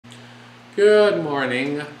Good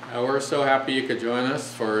morning. We're so happy you could join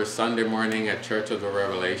us for Sunday morning at Church of the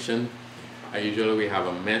Revelation. Usually we have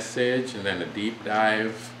a message and then a deep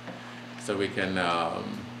dive so we can,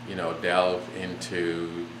 delve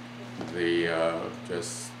into the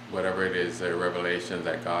just whatever it is, the revelation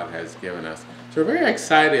that God has given us. So we're very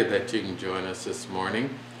excited that you can join us this morning.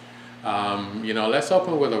 Let's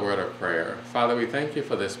open with a word of prayer. Father, we thank you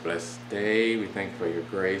for this blessed day. We thank you for your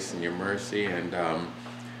grace and your mercy. And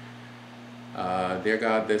dear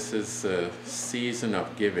God, this is a season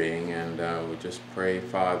of giving, and we just pray,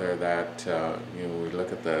 Father, that we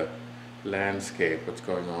look at the landscape, what's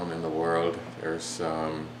going on in the world. There's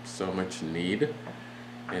so much need,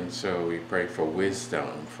 and so we pray for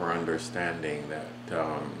wisdom, for understanding that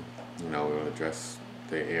we'll address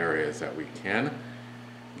the areas that we can.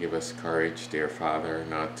 Give us courage, dear Father,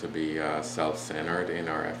 not to be self-centered in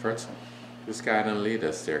our efforts. Just guide and lead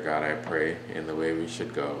us, dear God, I pray, in the way we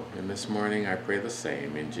should go. And this morning I pray the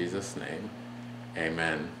same, in Jesus' name,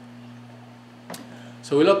 amen.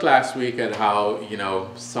 So we looked last week at how,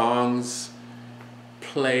 songs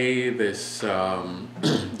play this,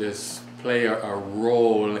 play a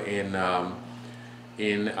role in our,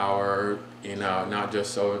 not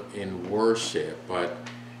just so in worship, but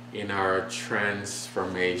in our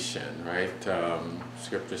transformation, right?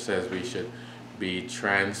 Scripture says we should be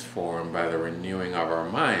transformed by the renewing of our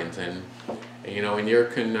minds, and when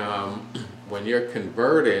you're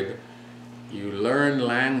converted, you learn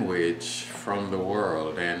language from the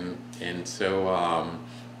world, and so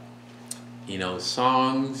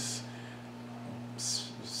songs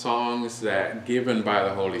that given by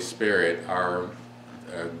the Holy Spirit are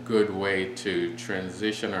a good way to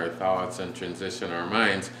transition our thoughts and transition our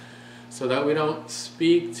minds, so that we don't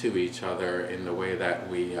speak to each other in the way that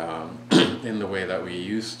we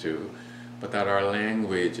used to, but that our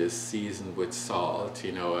language is seasoned with salt.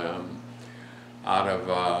 Out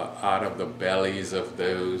of the bellies of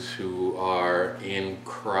those who are in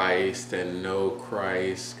Christ and know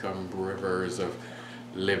Christ come rivers of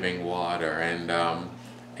living water. And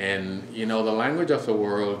the language of the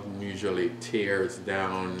world usually tears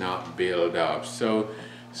down, not build up. So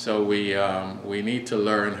we need to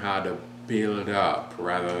learn how to build up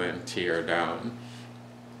rather than tear down.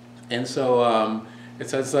 And so it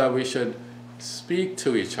says we should speak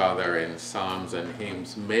to each other in psalms and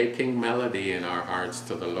hymns, making melody in our hearts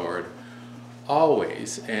to the Lord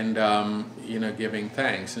always, and giving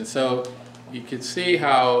thanks. And so you can see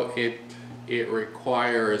how it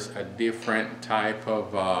requires a different type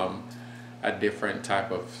of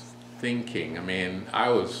thinking. I mean, I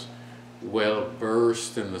was well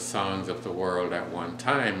versed in the songs of the world at one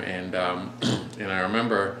time, and I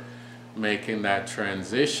remember making that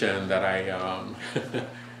transition that I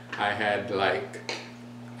had, like,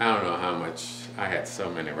 I don't know how much, I had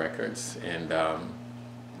so many records,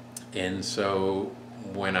 and so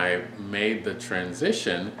when I made the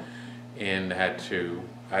transition and had to,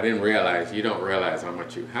 I didn't realize, you don't realize how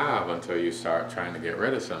much you have until you start trying to get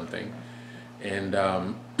rid of something. And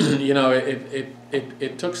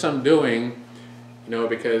it took some doing,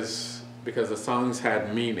 because the songs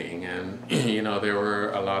had meaning, and there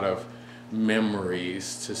were a lot of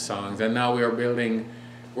memories to songs. And now we're building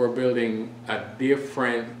a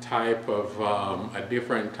different type of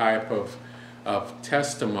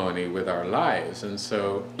testimony with our lives, and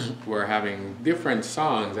so we're having different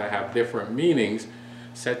songs that have different meanings.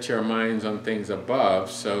 Set your minds on things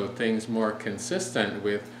above, so things more consistent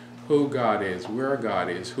with who God is, where God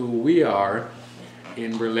is, who we are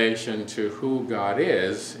in relation to who God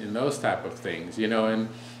is, in those type of things, and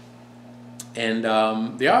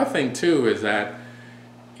the other thing too is that,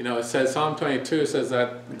 it says, Psalm 22 says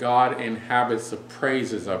that God inhabits the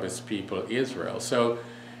praises of his people Israel. So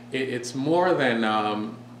it's more than,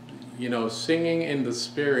 singing in the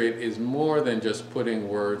Spirit is more than just putting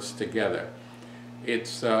words together.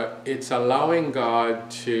 It's allowing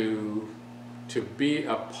God to be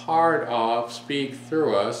a part of, speak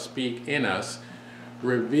through us, speak in us,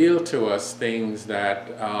 reveal to us things that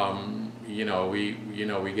we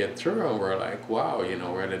get through and we're like, wow,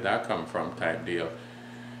 where did that come from, type deal.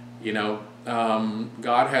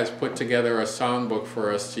 God has put together a songbook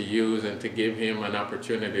for us to use and to give him an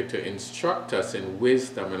opportunity to instruct us in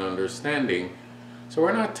wisdom and understanding, so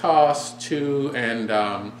we're not tossed to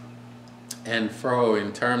and fro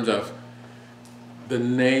in terms of the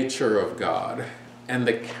nature of God and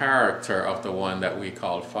the character of the one that who we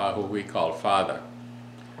call Father.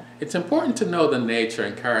 It's important to know the nature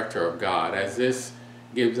and character of God, as this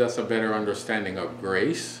gives us a better understanding of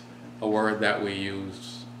grace, a word that we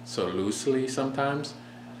use so loosely sometimes,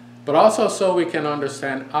 but also so we can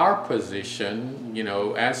understand our position, you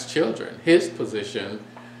know, as children, his position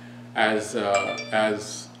as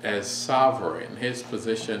sovereign, his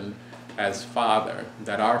position as Father,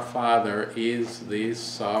 that our Father is the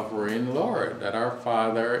sovereign Lord, that our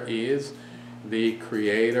Father is the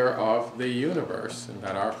creator of the universe, and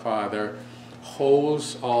that our Father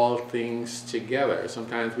holds all things together.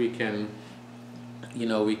 Sometimes we can, you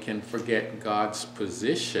know, we can forget God's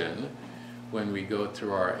position when we go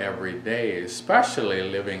through our everyday, especially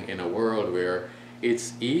living in a world where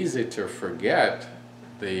it's easy to forget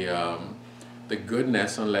the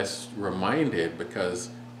goodness unless reminded, because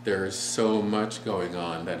there's so much going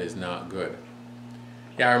on that is not good.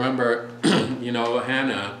 Yeah, I remember, you know,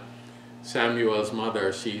 Hannah, Samuel's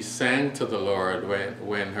mother, she sang to the Lord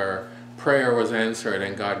when her prayer was answered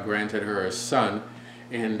and God granted her a son,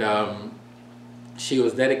 and she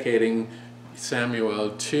was dedicating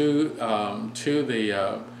Samuel to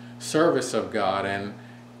the service of God, and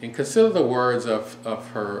consider the words of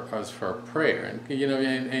her prayer, and you know,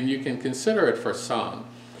 and you can consider it for song,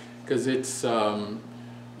 because it's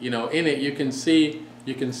you know, in it you can see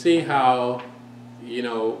how, you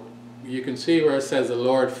know, you can see where it says the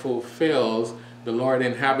Lord fulfills, the Lord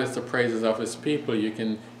inhabits the praises of his people. You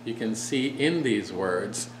can see in these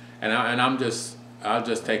words, and I'll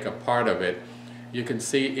just take a part of it. You can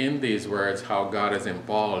see in these words how God is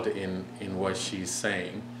involved in what she's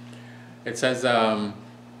saying. It says in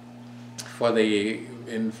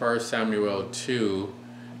 1 Samuel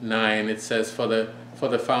 2:9, it says, for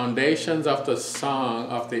the foundations of the song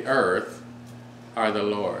of the earth are the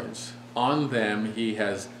Lord's. On them he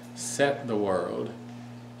has set the world.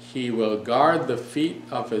 He will guard the feet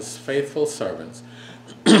of his faithful servants,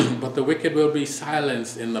 but the wicked will be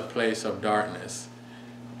silenced in the place of darkness.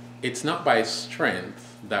 It's not by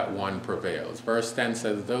strength that one prevails. Verse 10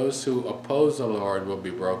 says, those who oppose the Lord will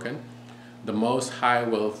be broken. The Most High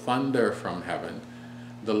will thunder from heaven.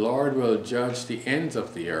 The Lord will judge the ends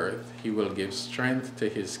of the earth. He will give strength to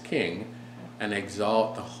his king and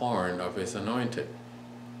exalt the horn of his anointed.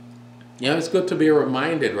 You know, it's good to be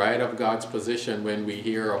reminded, right, of God's position when we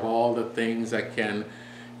hear of all the things that can,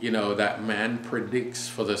 you know, that man predicts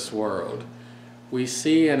for this world. We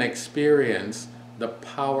see and experience the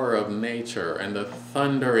power of nature, and the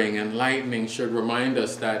thundering and lightning should remind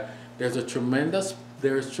us that there's tremendous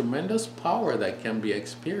power that can be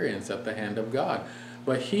experienced at the hand of God.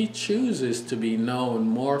 But he chooses to be known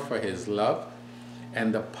more for his love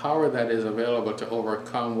and the power that is available to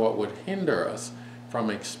overcome what would hinder us from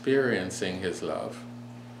experiencing his love.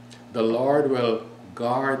 The Lord will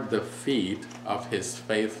guard the feet of his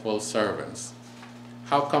faithful servants.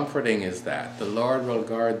 How comforting is that? The Lord will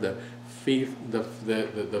guard the feet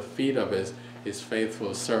of his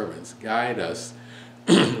faithful servants. Guide us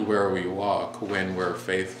where we walk when we're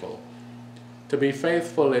faithful. To be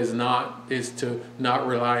faithful is to not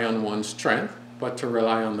rely on one's strength, but to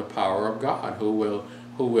rely on the power of God, who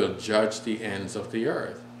will judge the ends of the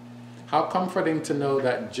earth. How comforting to know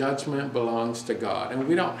that judgment belongs to God, and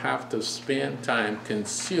we don't have to spend time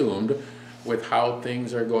consumed with how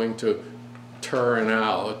things are going to turn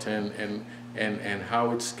out and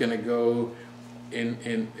how it's going to go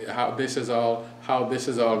in how this is all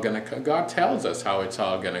going to. God tells us how it's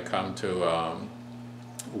all going to come to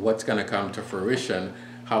what's going to come to fruition,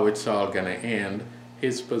 how it's all going to end,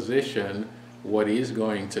 his position, what he's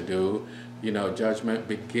going to do. You know, judgment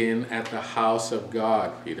begin at the house of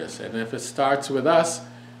God, Peter said. And if it starts with us,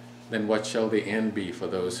 then what shall the end be for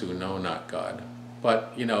those who know not God?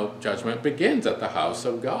 But, you know, judgment begins at the house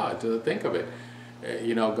of God. To think of it,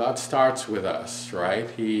 you know, God starts with us, right?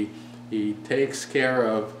 He takes care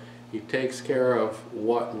of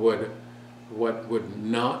what would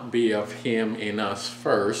not be of him in us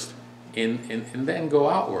first, and then go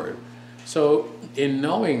outward. So in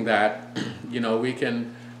knowing that, you know, we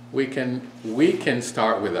can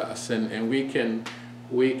start with us, and we can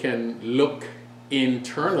look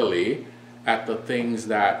internally at the things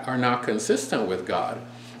that are not consistent with God.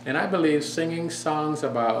 And I believe singing songs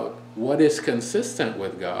about what is consistent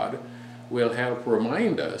with God will help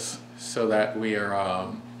remind us, so that we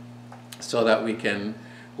can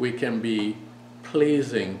be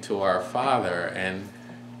pleasing to our Father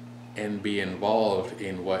and be involved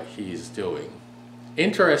in what he's doing.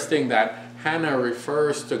 Interesting that Hannah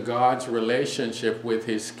refers to God's relationship with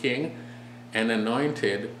his king and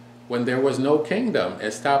anointed when there was no kingdom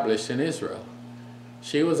established in Israel.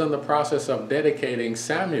 She was in the process of dedicating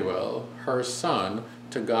Samuel, her son,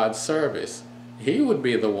 to God's service. He would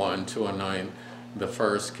be the one to anoint the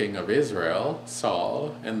first king of Israel,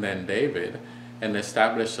 Saul, and then David, and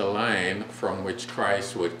establish a line from which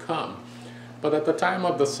Christ would come. But at the time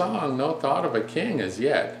of the song, no thought of a king as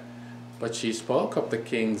yet. But she spoke of the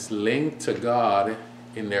kings linked to God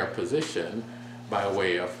in their position by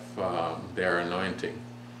way of their anointing.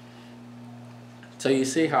 So you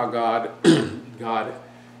see how God, God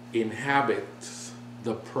inhabits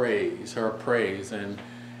the praise, her praise, and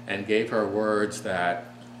gave her words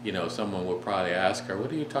that, you know, someone would probably ask her,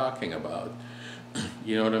 what are you talking about?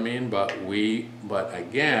 You know what I mean? But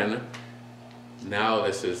again, now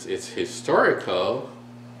it's historical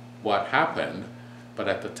what happened, but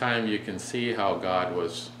at the time you can see how God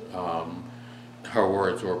was, her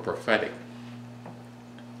words were prophetic.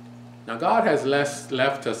 Now God has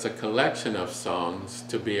left us a collection of songs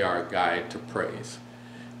to be our guide to praise.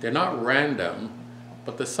 They're not random,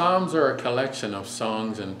 but the Psalms are a collection of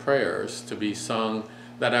songs and prayers to be sung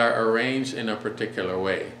that are arranged in a particular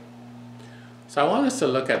way. So I want us to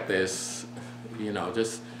look at this, you know,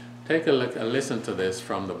 just take a look and listen to this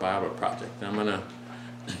from the Bible Project. I'm going to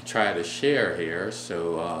try to share here,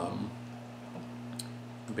 so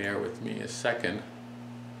bear with me a second.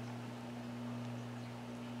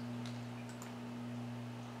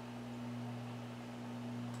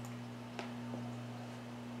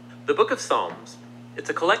 The Book of Psalms. It's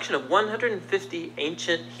a collection of 150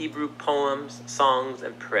 ancient Hebrew poems, songs,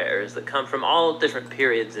 and prayers that come from all different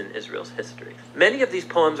periods in Israel's history. Many of these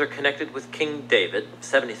poems are connected with King David,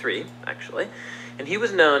 73 actually, and he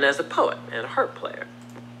was known as a poet and a harp player.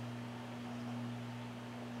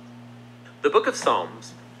 The Book of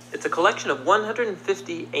Psalms. It's a collection of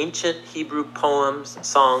 150 ancient Hebrew poems,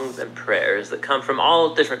 songs, and prayers that come from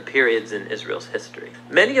all different periods in Israel's history.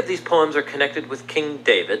 Many of these poems are connected with King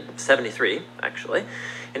David, 73 actually,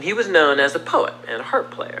 and he was known as a poet and a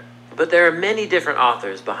harp player. But there are many different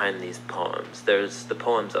authors behind these poems. There's the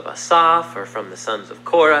poems of Asaph, or from the sons of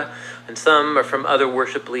Korah, and some are from other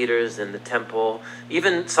worship leaders in the temple.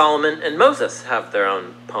 Even Solomon and Moses have their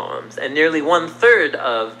own poems, and nearly 1/3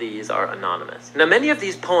 of these are anonymous. Now, many of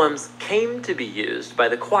these poems came to be used by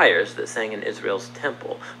the choirs that sang in Israel's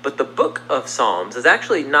temple, but the Book of Psalms is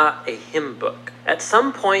actually not a hymn book. At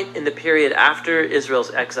some point in the period after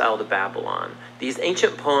Israel's exile to Babylon, these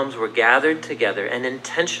ancient poems were gathered together and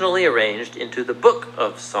intentionally arranged into the Book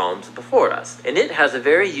of Psalms before us. And it has a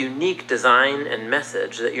very unique design and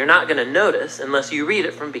message that you're not going to notice unless you read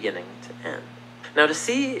it from beginning to end. Now, to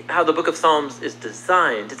see how the Book of Psalms is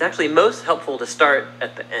designed, it's actually most helpful to start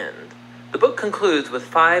at the end. The book concludes with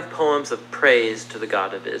 5 poems of praise to the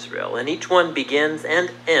God of Israel, and each one begins and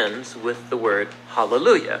ends with the word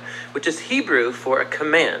hallelujah, which is Hebrew for a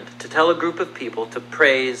command to tell a group of people to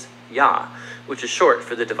praise Yah, which is short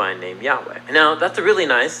for the divine name Yahweh. Now, that's a really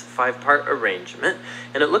nice 5-part arrangement,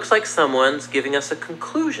 and it looks like someone's giving us a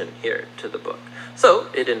conclusion here to the book. So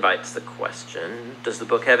it invites the question, does the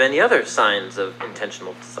book have any other signs of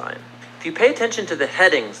intentional design? If you pay attention to the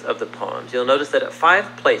headings of the poems, you'll notice that at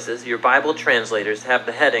 5 places, your Bible translators have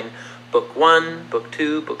the heading Book 1, Book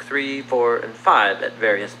 2, Book 3, 4, and 5 at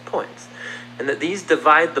various points, and that these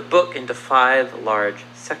divide the book into 5 large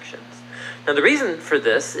sections. Now, the reason for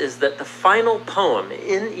this is that the final poem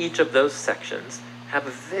in each of those sections have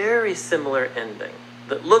a very similar ending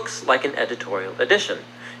that looks like an editorial addition.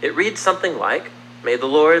 It reads something like, "May the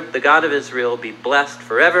Lord, the God of Israel, be blessed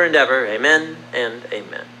forever and ever. Amen and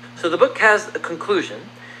amen." So the book has a conclusion.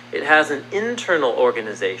 It has an internal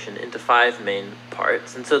organization into 5 main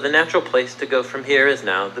parts, and so the natural place to go from here is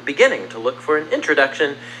now the beginning, to look for an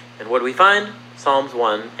introduction. And what do we find? Psalms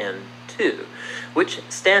 1 and 2, which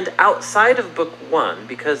stand outside of Book 1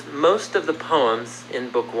 because most of the poems in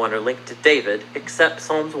Book 1 are linked to David, except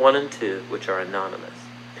Psalms 1 and 2, which are anonymous.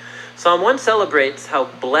 Psalm 1 celebrates how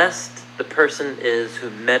blessed the person is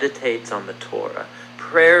who meditates on the Torah,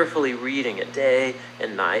 prayerfully reading it day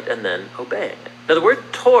and night, and then obeying it. Now, the word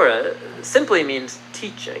Torah simply means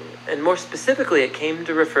teaching, and more specifically, it came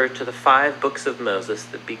to refer to the 5 books of Moses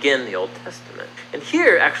that begin the Old Testament. And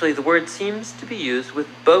here, actually, the word seems to be used with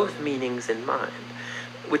both meanings in mind,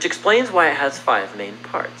 which explains why it has 5 main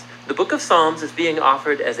parts. The Book of Psalms is being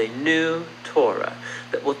offered as a new Torah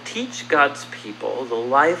that will teach God's people the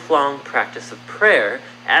lifelong practice of prayer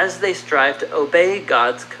as they strive to obey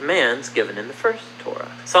God's commands given in the first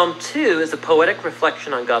Torah. Psalm 2 is a poetic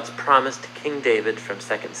reflection on God's promise to King David from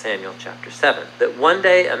 2 Samuel chapter 7, that one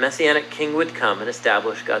day a messianic king would come and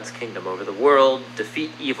establish God's kingdom over the world,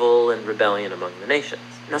 defeat evil and rebellion among the nations.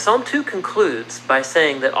 Now, Psalm 2 concludes by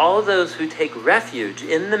saying that all those who take refuge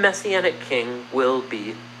in the messianic king will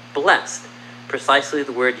be blessed. Precisely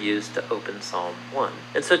the word used to open Psalm 1.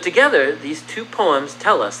 And so together, these 2 poems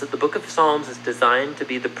tell us that the Book of Psalms is designed to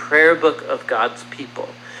be the prayer book of God's people,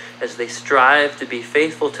 as they strive to be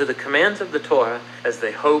faithful to the commands of the Torah as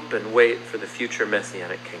they hope and wait for the future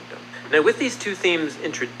Messianic kingdom. Now, with these two themes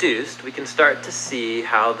introduced, we can start to see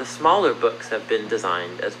how the smaller books have been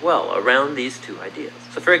designed as well around these two ideas.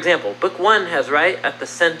 So, for example, Book 1 has right at the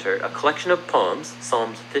center a collection of poems,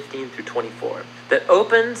 Psalms 15 through 24, that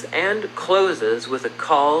opens and closes with a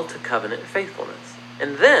call to covenant faithfulness.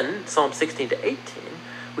 And then, Psalm 16 to 18,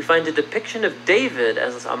 we find a depiction of David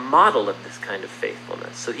as a model of this kind of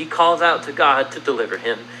faithfulness. So he calls out to God to deliver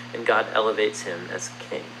him, and God elevates him as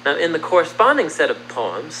king. Now, in the corresponding set of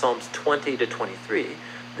poems, Psalms 20 to 23,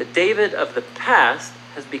 the David of the past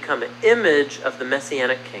has become an image of the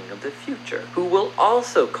Messianic king of the future, who will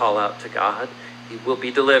also call out to God. He will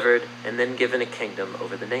be delivered and then given a kingdom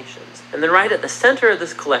over the nations. And then right at the center of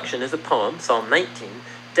this collection is a poem, Psalm 19,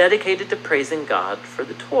 dedicated to praising God for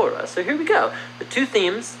the Torah. So here we go. The two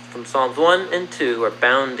themes from Psalms 1 and 2 are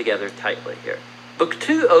bound together tightly here. Book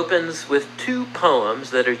 2 opens with two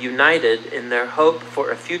poems that are united in their hope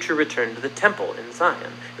for a future return to the temple in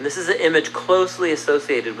Zion. And this is an image closely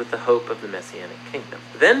associated with the hope of the Messianic kingdom.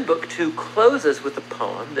 Then Book 2 closes with a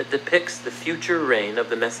poem that depicts the future reign of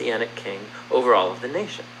the Messianic king over all of the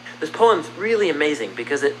nation. This poem's really amazing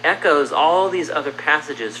because it echoes all these other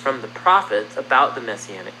passages from the prophets about the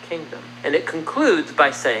Messianic kingdom. And it concludes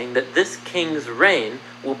by saying that this king's reign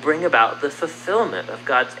will bring about the fulfillment of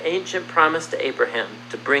God's ancient promise to Abraham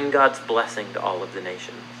to bring God's blessing to all of the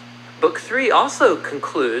nations. Book 3 also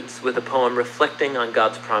concludes with a poem reflecting on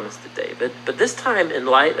God's promise to David, but this time in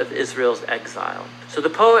light of Israel's exile. So the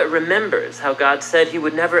poet remembers how God said he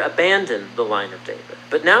would never abandon the line of David.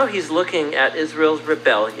 But now he's looking at Israel's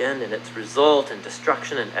rebellion and its result in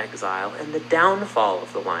destruction and exile and the downfall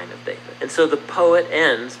of the line of David. And so the poet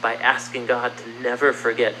ends by asking God to never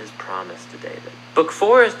forget his promise to David. Book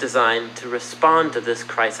 4 is designed to respond to this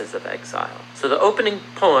crisis of exile. So the opening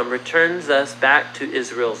poem returns us back to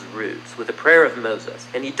Israel's roots with a prayer of Moses.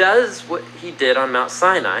 And he does what he did on Mount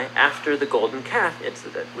Sinai after the golden calf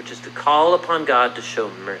incident, which is to call upon God to show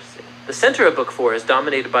mercy. The center of Book 4 is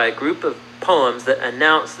dominated by a group of poems that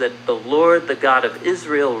announce that the Lord, the God of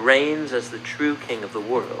Israel, reigns as the true king of the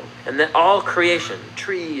world, and that all creation,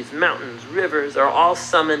 trees, mountains, rivers, are all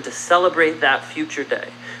summoned to celebrate that future day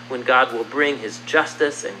when God will bring his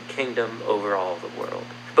justice and kingdom over all the world.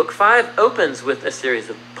 Book 5 opens with a series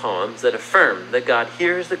of poems that affirm that God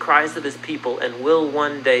hears the cries of his people and will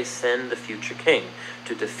one day send the future king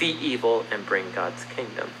to defeat evil and bring God's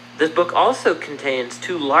kingdom. This book also contains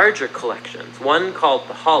two larger collections, one called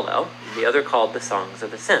the Hallel, and the other called the Songs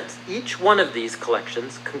of Ascents. Each one of these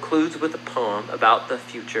collections concludes with a poem about the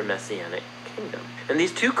future Messianic kingdom. And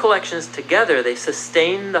these two collections together, they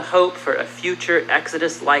sustain the hope for a future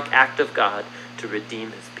Exodus-like act of God to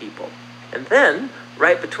redeem his people. And then,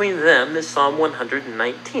 right between them is Psalm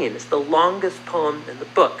 119. It's the longest poem in the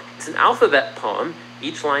book. It's an alphabet poem.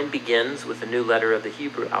 Each line begins with a new letter of the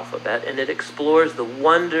Hebrew alphabet, and it explores the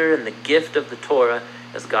wonder and the gift of the Torah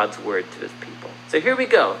as God's word to his people. So here we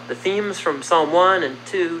go. The themes from Psalm 1 and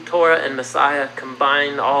 2, Torah and Messiah,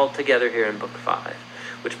 combined all together here in Book 5,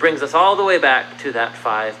 which brings us all the way back to that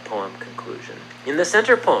 5-poem conclusion. In the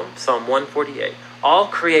center poem, Psalm 148, all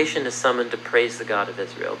creation is summoned to praise the God of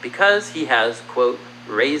Israel because he has, quote,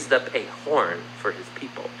 raised up a horn for his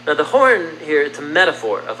people. Now the horn here, it's a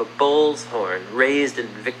metaphor of a bull's horn raised in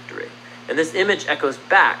victory. And this image echoes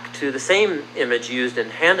back to the same image used in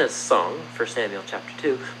Hannah's song, 1 Samuel chapter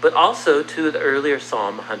 2, but also to the earlier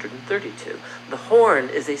Psalm 132. The horn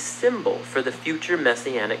is a symbol for the future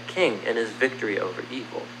Messianic king and his victory over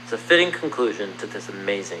evil. It's a fitting conclusion to this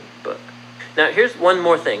amazing book. Now here's one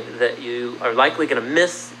more thing that you are likely going to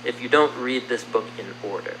miss if you don't read this book in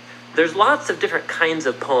order. There's lots of different kinds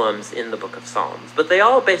of poems in the book of Psalms, but they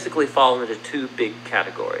all basically fall into two big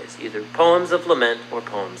categories, either poems of lament or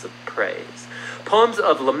poems of praise. Poems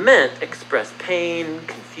of lament express pain,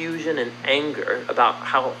 confusion, and anger about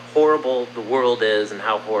how horrible the world is and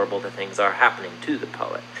how horrible the things are happening to the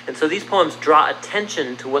poet. And so these poems draw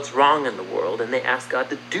attention to what's wrong in the world, and they ask God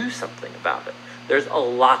to do something about it. There's a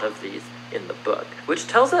lot of these in the book, which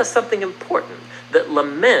tells us something important, that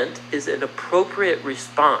lament is an appropriate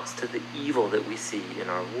response to the evil that we see in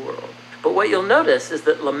our world. But what you'll notice is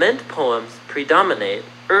that lament poems predominate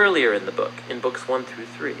earlier in the book, in books 1 through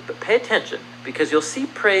 3. But pay attention, because you'll see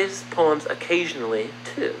praise poems occasionally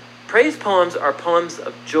too. Praise poems are poems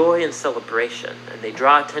of joy and celebration, and they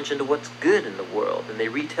draw attention to what's good in the world, and they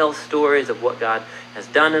retell stories of what God has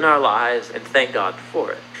done in our lives and thank God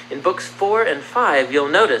for it. In books 4 and 5, you'll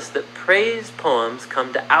notice that praise poems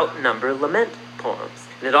come to outnumber lament poems,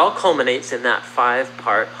 and it all culminates in that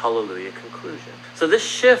 5-part Hallelujah conclusion. So this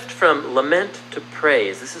shift from lament to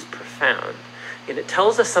praise, this is profound. And it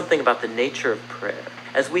tells us something about the nature of prayer.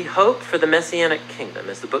 As we hope for the Messianic kingdom,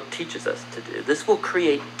 as the book teaches us to do, this will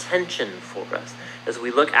create tension for us as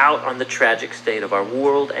we look out on the tragic state of our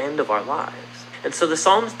world and of our lives. And so the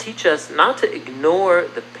Psalms teach us not to ignore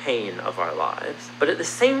the pain of our lives, but at the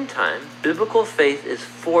same time, biblical faith is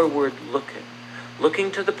forward-looking,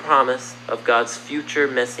 looking to the promise of God's future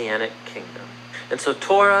Messianic kingdom. And so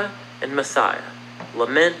Torah and Messiah,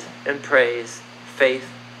 lament and praise, faith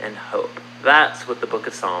and hope. That's what the book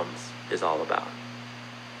of Psalms is all about.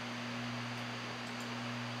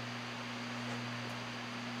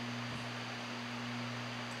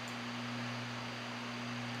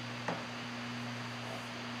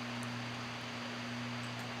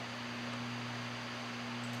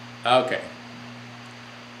 Okay,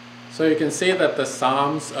 so you can see that the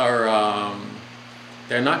Psalms are,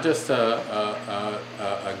 they're not just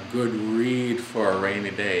a good read for a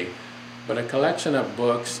rainy day, but a collection of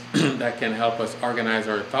books that can help us organize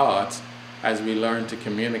our thoughts as we learn to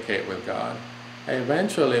communicate with God.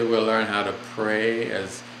 Eventually we'll learn how to pray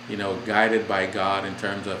as, guided by God in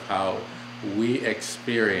terms of how we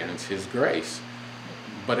experience His grace.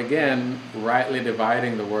 But again, rightly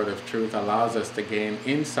dividing the word of truth allows us to gain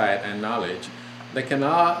insight and knowledge that can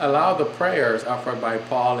allow the prayers offered by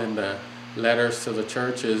Paul in the letters to the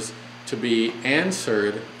churches to be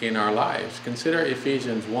answered in our lives. Consider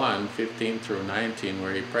Ephesians 1:15 through 19,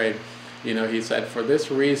 where he prayed, he said, "For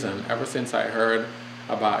this reason, ever since I heard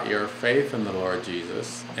about your faith in the Lord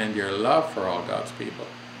Jesus and your love for all God's people,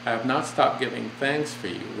 I have not stopped giving thanks for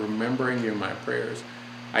you, remembering you in my prayers.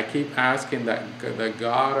 I keep asking that the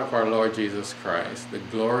God of our Lord Jesus Christ, the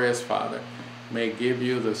glorious Father, may give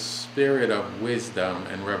you the spirit of wisdom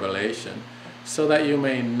and revelation so that you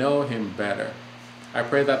may know Him better. I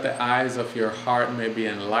pray that the eyes of your heart may be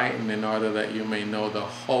enlightened in order that you may know the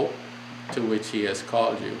hope to which He has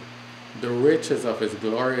called you, the riches of His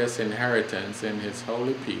glorious inheritance in His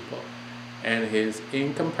holy people, and His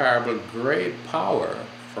incomparable great power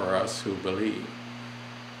for us who believe."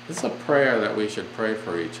 This is a prayer that we should pray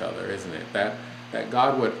for each other, isn't it? That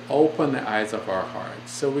God would open the eyes of our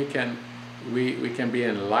hearts so we can be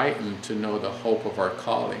enlightened to know the hope of our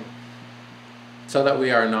calling, so that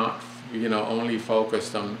we are not, only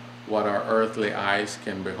focused on what our earthly eyes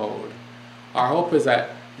can behold. Our hope is that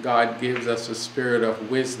God gives us a spirit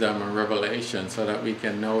of wisdom and revelation so that we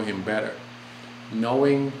can know Him better.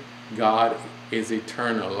 Knowing God is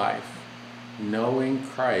eternal life. Knowing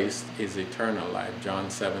Christ is eternal life, John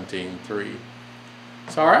 17:3.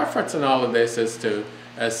 So our efforts in all of this is to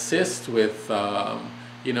assist with,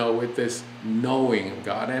 with this knowing of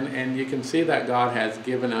God. And you can see that God has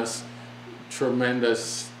given us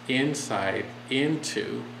tremendous insight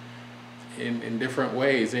into, in different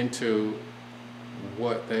ways, into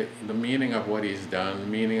what the meaning of what He's done, the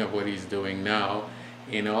meaning of what He's doing now,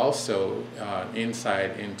 and also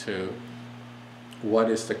insight into what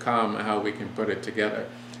is to come and how we can put it together.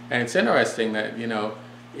 And it's interesting that,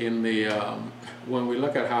 in the when we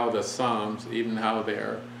look at how the Psalms, even how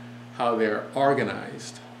they're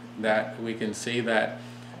organized, that we can see that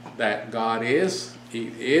God is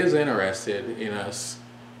interested in us,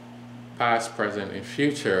 past, present, and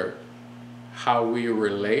future, how we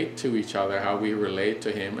relate to each other, how we relate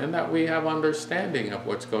to Him, and that we have understanding of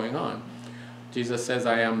what's going on. Jesus says,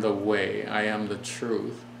 "I am the way, I am the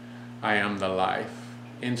truth, I am the life."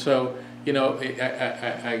 And so,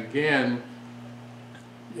 again,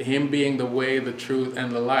 Him being the way, the truth,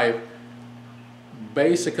 and the life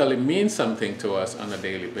basically means something to us on a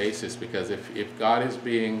daily basis, because if God is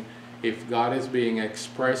being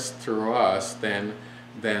expressed through us, then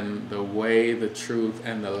the way, the truth,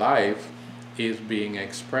 and the life is being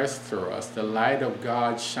expressed through us. The light of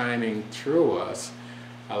God shining through us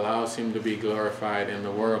allows Him to be glorified in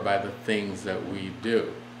the world by the things that we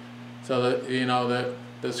do. So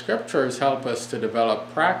the scriptures help us to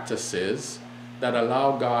develop practices that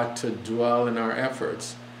allow God to dwell in our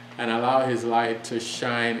efforts and allow His light to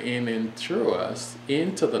shine in and through us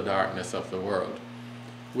into the darkness of the world.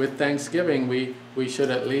 With thanksgiving, we should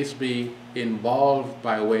at least be involved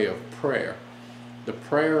by way of prayer. The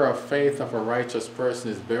prayer of faith of a righteous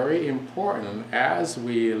person is very important as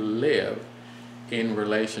we live in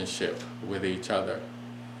relationship with each other.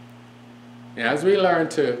 And as we learn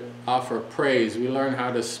to offer praise, we learn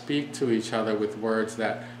how to speak to each other with words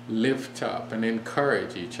that lift up and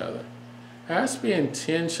encourage each other. Let's be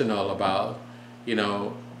intentional about,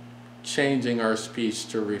 changing our speech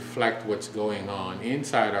to reflect what's going on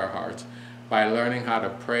inside our hearts by learning how to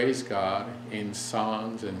praise God in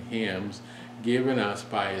songs and hymns given us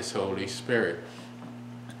by His Holy Spirit.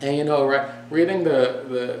 And you know, reading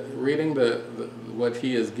the what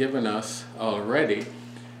he has given us already,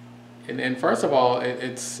 and first of all,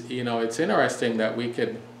 it's you know, it's interesting that we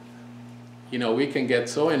could, you know, we can get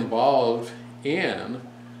so involved in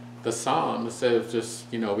the Psalms instead of just,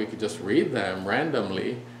 you know, we could just read them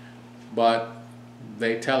randomly, but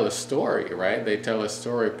they tell a story, right? They tell a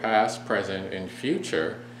story, past, present, and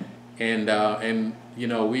future, and you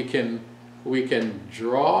know, we can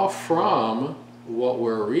draw from what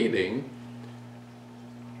we're reading,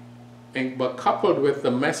 but coupled with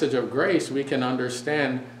the message of grace, we can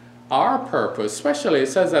understand our purpose. Especially, it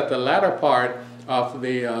says that the latter part of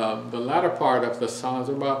the Psalms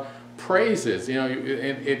about praises. You know,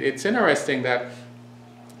 it's interesting that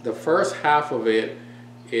the first half of it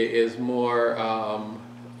is more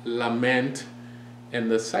lament, and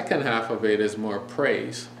the second half of it is more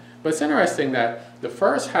praise. But it's interesting that the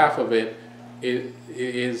first half of it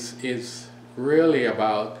is really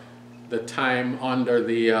about the time under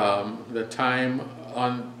the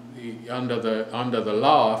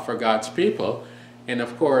law for God's people, and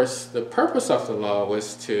of course the purpose of the law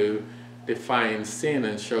was to define sin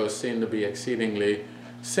and show sin to be exceedingly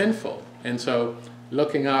sinful. And so,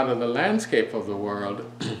 looking out of the landscape of the world,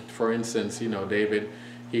 for instance, you know, David,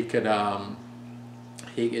 it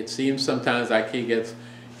seems sometimes like he gets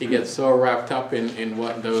so wrapped up in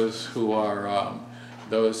what those who are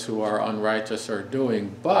unrighteous are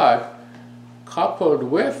doing, but coupled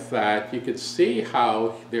with that, you could see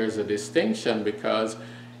how there's a distinction, because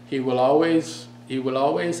he will always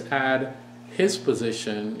add his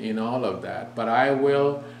position in all of that. But I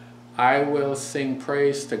will sing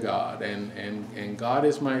praise to God, and God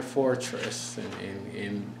is my fortress,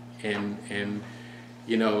 and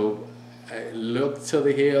you know, I look to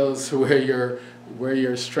the hills where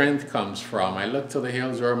your strength comes from. I look to the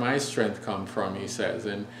hills where my strength comes from, he says.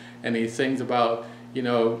 And he sings about, you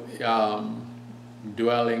know,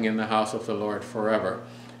 dwelling in the house of the Lord forever.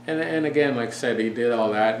 And again, like I said, he did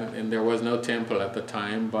all that, and there was no temple at the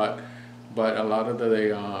time, but a lot of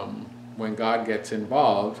when God gets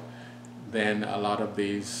involved, then a lot of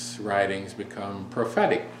these writings become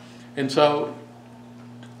prophetic. And so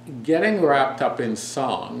getting wrapped up in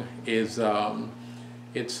song is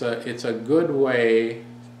it's a good way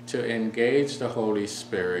to engage the Holy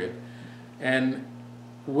Spirit. And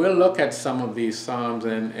we'll look at some of these psalms,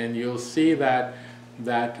 and you'll see that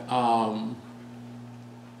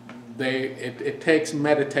it takes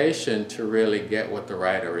meditation to really get what the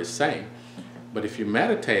writer is saying. But if you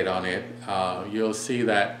meditate on it, you'll see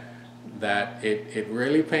that it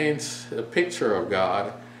really paints a picture of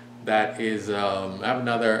God that is, I have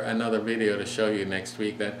another video to show you next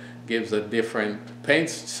week that gives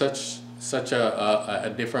paints such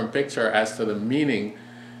a different picture as to the meaning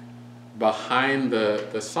behind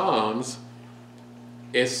the Psalms,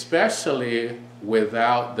 especially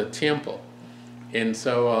without the temple. And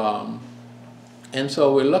so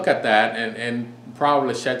we look at that and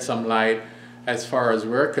probably shed some light as far as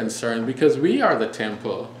we're concerned, because we are the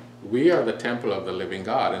temple. We are the temple of the living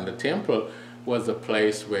God, and the temple was a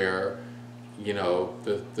place where, you know,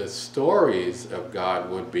 the stories of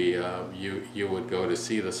God would be, you would go to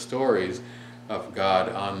see the stories of God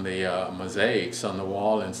on the mosaics on the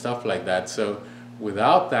wall and stuff like that. So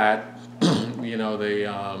without that, you know,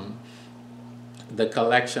 the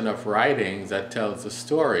collection of writings that tells the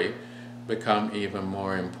story become even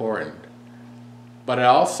more important. But it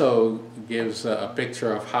also gives a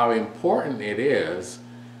picture of how important it is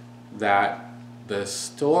that the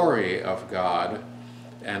story of God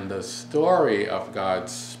and the story of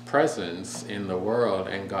God's presence in the world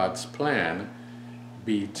and God's plan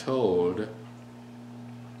be told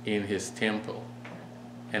in his temple.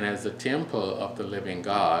 And as the temple of the living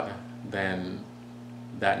God, then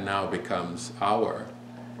that now becomes our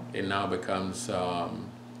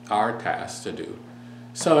task to do.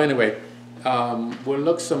 So anyway, we'll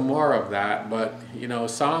look some more of that, but you know,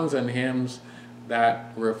 songs and hymns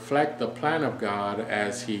that reflect the plan of God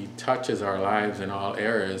as he touches our lives in all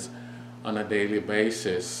areas on a daily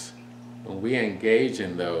basis. When we engage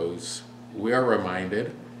in those, we're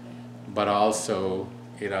reminded, but also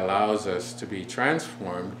it allows us to be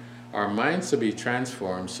transformed, our minds to be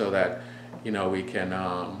transformed, so that, you know, we can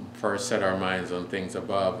first set our minds on things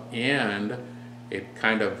above, and it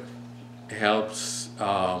kind of helps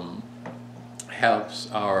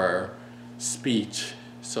our speech,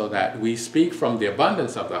 so that we speak from the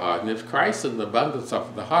abundance of the heart. And if Christ is the abundance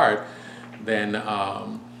of the heart, then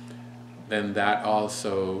that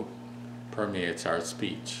also permeates our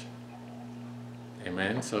speech.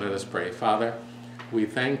 Amen. So let us pray. Father, we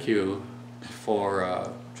thank you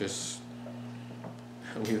for just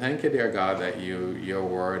We thank you, dear God, that your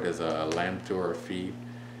word is a lamp to our feet,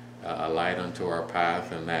 a light unto our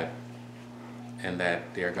path, and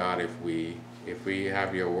that, dear God, if we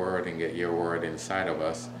have your word and get your word inside of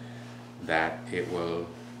us, that it will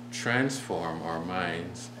transform our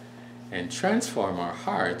minds and transform our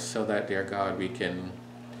hearts, so that, dear God, we can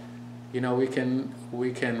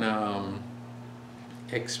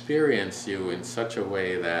experience you in such a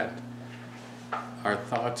way that our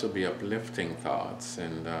thoughts will be uplifting thoughts,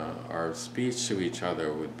 and our speech to each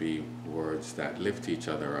other would be words that lift each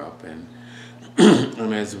other up, and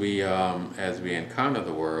and as we encounter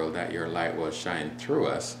the world, that your light will shine through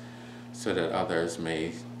us, so that others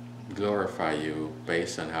may glorify you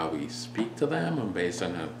based on how we speak to them and based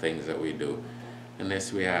on the things that we do. And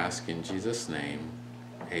this we ask in Jesus' name.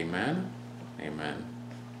 Amen. Amen.